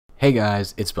Hey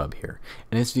guys, it's Bub here.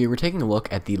 In this video, we're taking a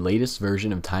look at the latest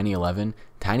version of Tiny11,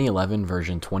 Tiny11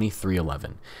 version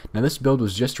 2311. Now this build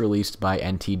was just released by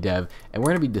NTDEV, and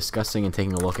we're going to be discussing and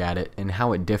taking a look at it and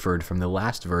how it differed from the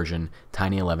last version,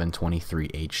 Tiny11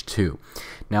 23H2.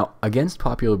 Now, against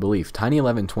popular belief,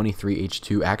 Tiny11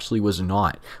 23H2 actually was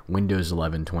not Windows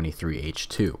 11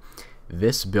 23H2.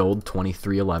 This build,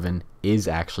 2311, is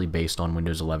actually based on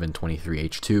Windows 11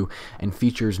 23H2 and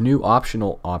features new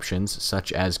optional options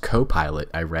such as Copilot,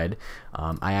 I read.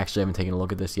 I actually haven't taken a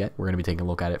look at this yet. We're going to be taking a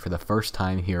look at it for the first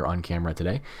time here on camera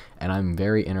today, and I'm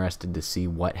very interested to see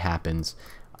what happens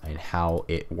and how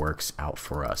it works out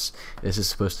for us. This is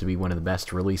supposed to be one of the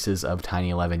best releases of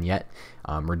Tiny11 yet,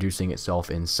 reducing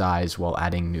itself in size while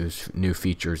adding new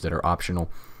features that are optional.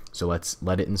 So let's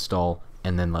let it install,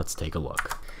 and then let's take a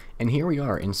look. And here we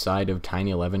are inside of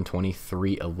Tiny11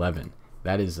 2311.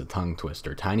 That is a tongue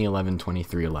twister. Tiny11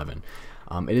 2311.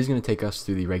 It is going to take us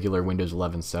through the regular Windows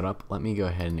 11 setup. Let me go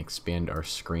ahead and expand our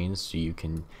screen so you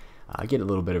can get a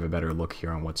little bit of a better look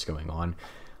here on what's going on.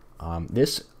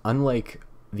 This, unlike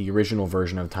the original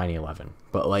version of Tiny11,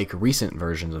 but like recent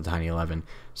versions of Tiny11,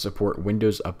 support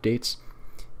Windows updates.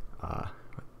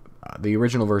 The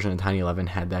original version of Tiny11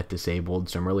 had that disabled,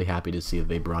 so I'm really happy to see that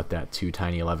they brought that to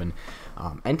Tiny11.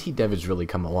 NTDEV has really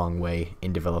come a long way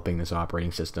in developing this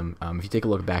operating system. If you take a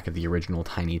look back at the original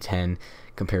Tiny10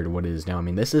 compared to what it is now, I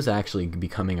mean, this is actually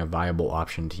becoming a viable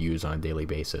option to use on a daily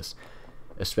basis,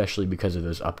 especially because of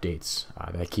those updates.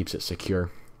 That keeps it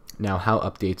secure. Now, how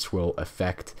updates will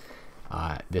affect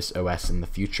this OS in the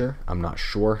future, I'm not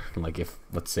sure. Like if,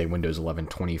 let's say, Windows 11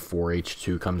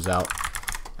 24H2 comes out,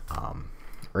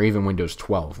 or even Windows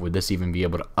 12, would this even be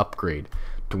able to upgrade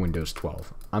to Windows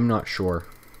 12? I'm not sure.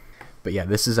 But yeah,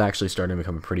 this is actually starting to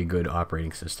become a pretty good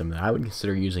operating system that I would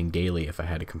consider using daily if I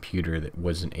had a computer that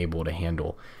wasn't able to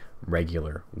handle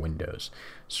regular Windows.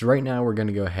 So right now we're going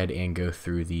to go ahead and go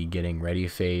through the getting ready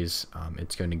phase.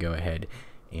 It's going to go ahead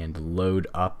and load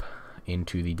up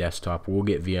into the desktop. We'll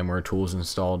get VMware tools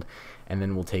installed, and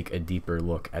then we'll take a deeper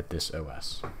look at this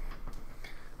OS.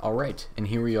 Alright, and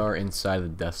here we are inside the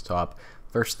desktop.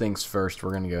 First things first,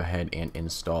 we're going to go ahead and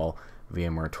install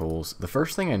VMware tools. The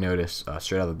first thing I noticed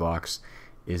straight out of the box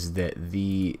is that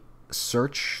the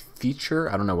search feature,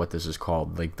 I don't know what this is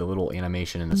called, like the little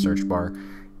animation in the search bar,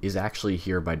 is actually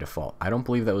here by default. I don't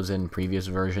believe that was in previous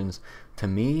versions. To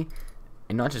me,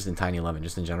 and not just in Tiny11,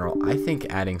 just in general, I think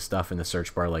adding stuff in the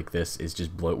search bar like this is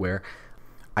just bloatware.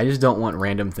 I just don't want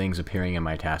random things appearing in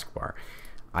my taskbar.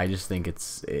 I just think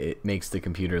it makes the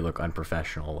computer look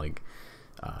unprofessional, like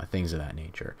things of that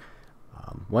nature.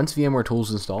 Once VMware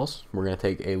Tools installs, we're going to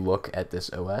take a look at this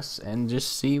OS and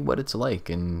just see what it's like,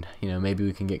 and maybe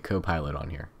we can get Copilot on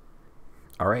here.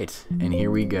 Alright, and here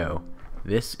we go.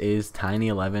 This is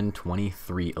Tiny11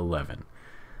 2311.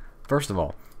 First of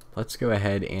all, let's go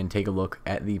ahead and take a look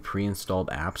at the pre-installed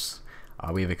apps.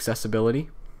 We have Accessibility,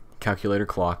 Calculator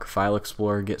Clock, File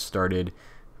Explorer, Get Started,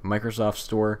 Microsoft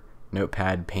Store,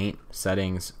 Notepad, Paint,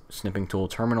 Settings, Snipping Tool,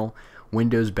 Terminal,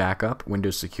 Windows Backup,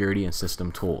 Windows Security, and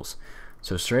System Tools.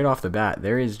 So straight off the bat,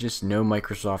 there is just no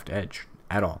Microsoft Edge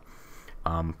at all.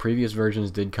 Previous versions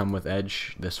did come with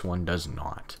Edge. This one does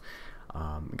not.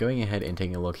 Going ahead and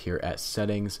taking a look here at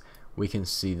Settings, we can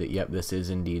see that, yep, this is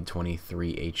indeed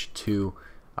 23H2.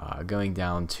 Going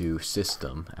down to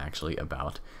System, actually,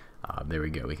 About. There we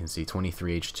go. We can see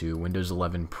 23H2, Windows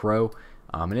 11 Pro.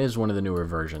 It is one of the newer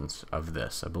versions of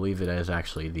this. I believe it is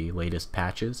actually the latest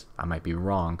patches. I might be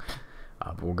wrong,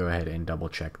 but we'll go ahead and double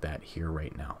check that here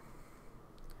right now.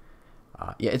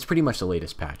 Yeah, it's pretty much the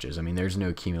latest patches. I mean, there's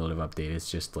no cumulative update.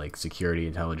 It's just like security,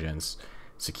 intelligence,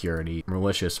 security,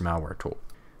 malicious malware tool.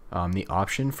 The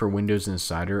option for Windows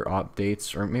Insider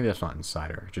updates, or maybe that's not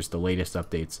Insider, just the latest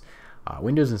updates.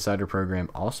 Windows Insider program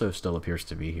also still appears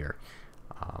to be here,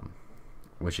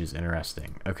 which is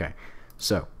interesting. Okay,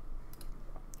 so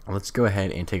let's go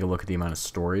ahead and take a look at the amount of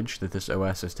storage that this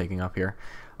OS is taking up here.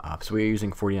 So we're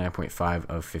using 49.5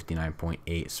 of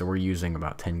 59.8, so we're using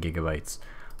about 10 gigabytes,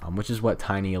 which is what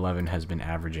Tiny11 has been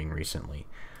averaging recently.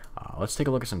 Let's take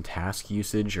a look at some task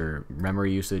usage or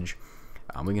memory usage.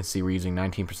 We can see we're using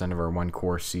 19% of our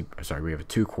we have a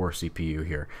 2-core CPU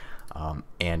here,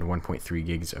 and 1.3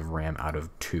 gigs of RAM out of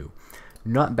 2.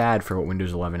 Not bad for what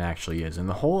Windows 11 actually is, and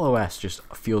the whole OS just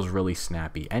feels really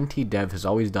snappy. NTDEV has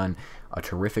always done a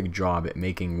terrific job at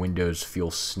making Windows feel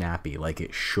snappy, like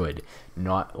it should,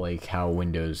 not like how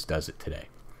Windows does it today.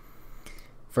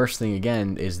 First thing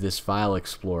again is this File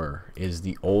Explorer is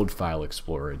the old File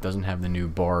Explorer. It doesn't have the new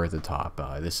bar at the top.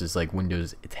 This is like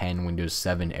Windows 10, Windows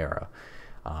 7 era.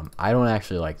 I don't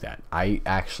actually like that. I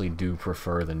actually do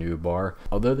prefer the new bar,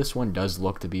 although this one does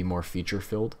look to be more feature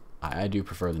filled. I do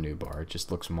prefer the new bar. It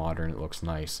just looks modern, it looks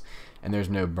nice, and there's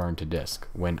no burn to disk,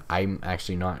 when I'm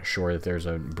actually not sure that there's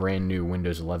a brand new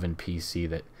Windows 11 PC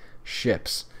that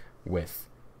ships with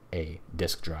a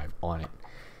disk drive on it.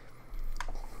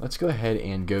 Let's go ahead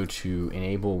and go to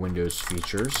enable Windows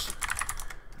features,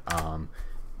 and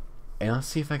let's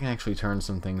see if I can actually turn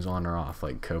some things on or off,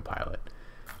 like Copilot.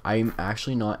 I'm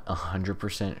actually not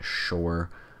 100%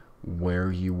 sure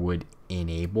where you would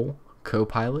enable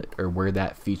Copilot, or where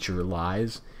that feature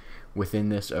lies within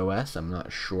this OS. I'm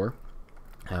not sure.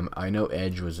 I know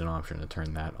Edge was an option to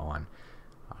turn that on.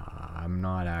 I'm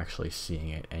not actually seeing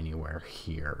it anywhere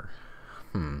here.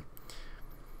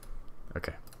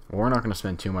 Okay. Well, we're not going to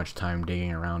spend too much time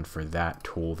digging around for that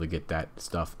tool to get that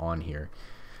stuff on here.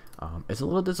 It's a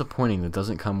little disappointing that it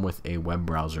doesn't come with a web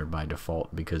browser by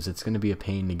default, because it's going to be a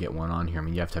pain to get one on here. I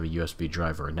mean, you have to have a USB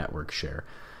drive or a network share.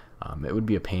 It would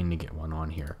be a pain to get one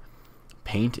on here.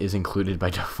 Paint is included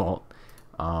by default.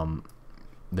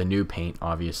 The new Paint,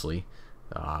 obviously.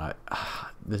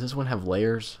 Does this one have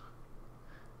layers?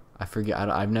 I forget.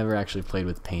 I've never actually played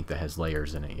with Paint that has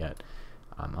layers in it yet.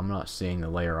 I'm not seeing the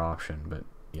layer option, but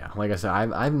yeah, like I said,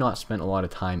 I've not spent a lot of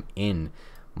time in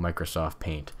Microsoft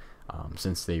Paint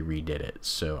since they redid it,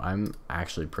 so I'm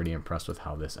actually pretty impressed with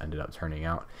how this ended up turning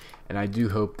out, and I do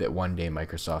hope that one day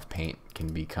Microsoft Paint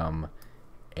can become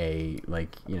a,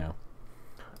 like, you know,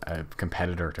 a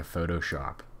competitor to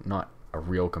Photoshop. Not a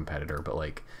real competitor, but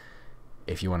like,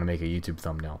 if you want to make a YouTube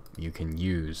thumbnail, you can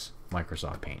use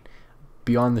Microsoft Paint.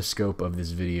 Beyond the scope of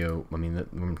this video, I mean,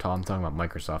 I'm talking about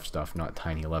Microsoft stuff, not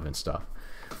Tiny11 stuff.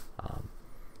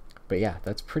 But yeah,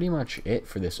 that's pretty much it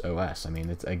for this OS. I mean,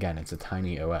 it's a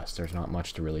tiny OS. There's not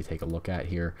much to really take a look at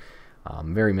here.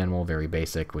 Very minimal, very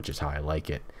basic, which is how I like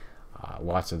it.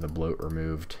 Lots of the bloat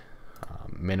removed.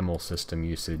 Minimal system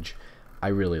usage. I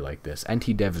really like this.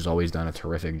 NTDEV has always done a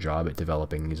terrific job at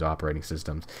developing these operating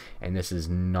systems, and this is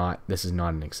not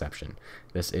an exception.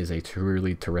 This is a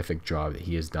truly terrific job that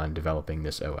he has done developing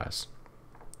this OS.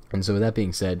 And so with that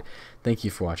being said, thank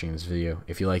you for watching this video.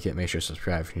 If you like it, make sure to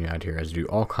subscribe if you're new out here, as I do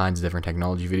all kinds of different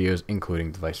technology videos,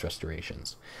 including device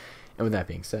restorations. And with that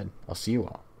being said, I'll see you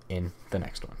all in the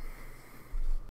next one.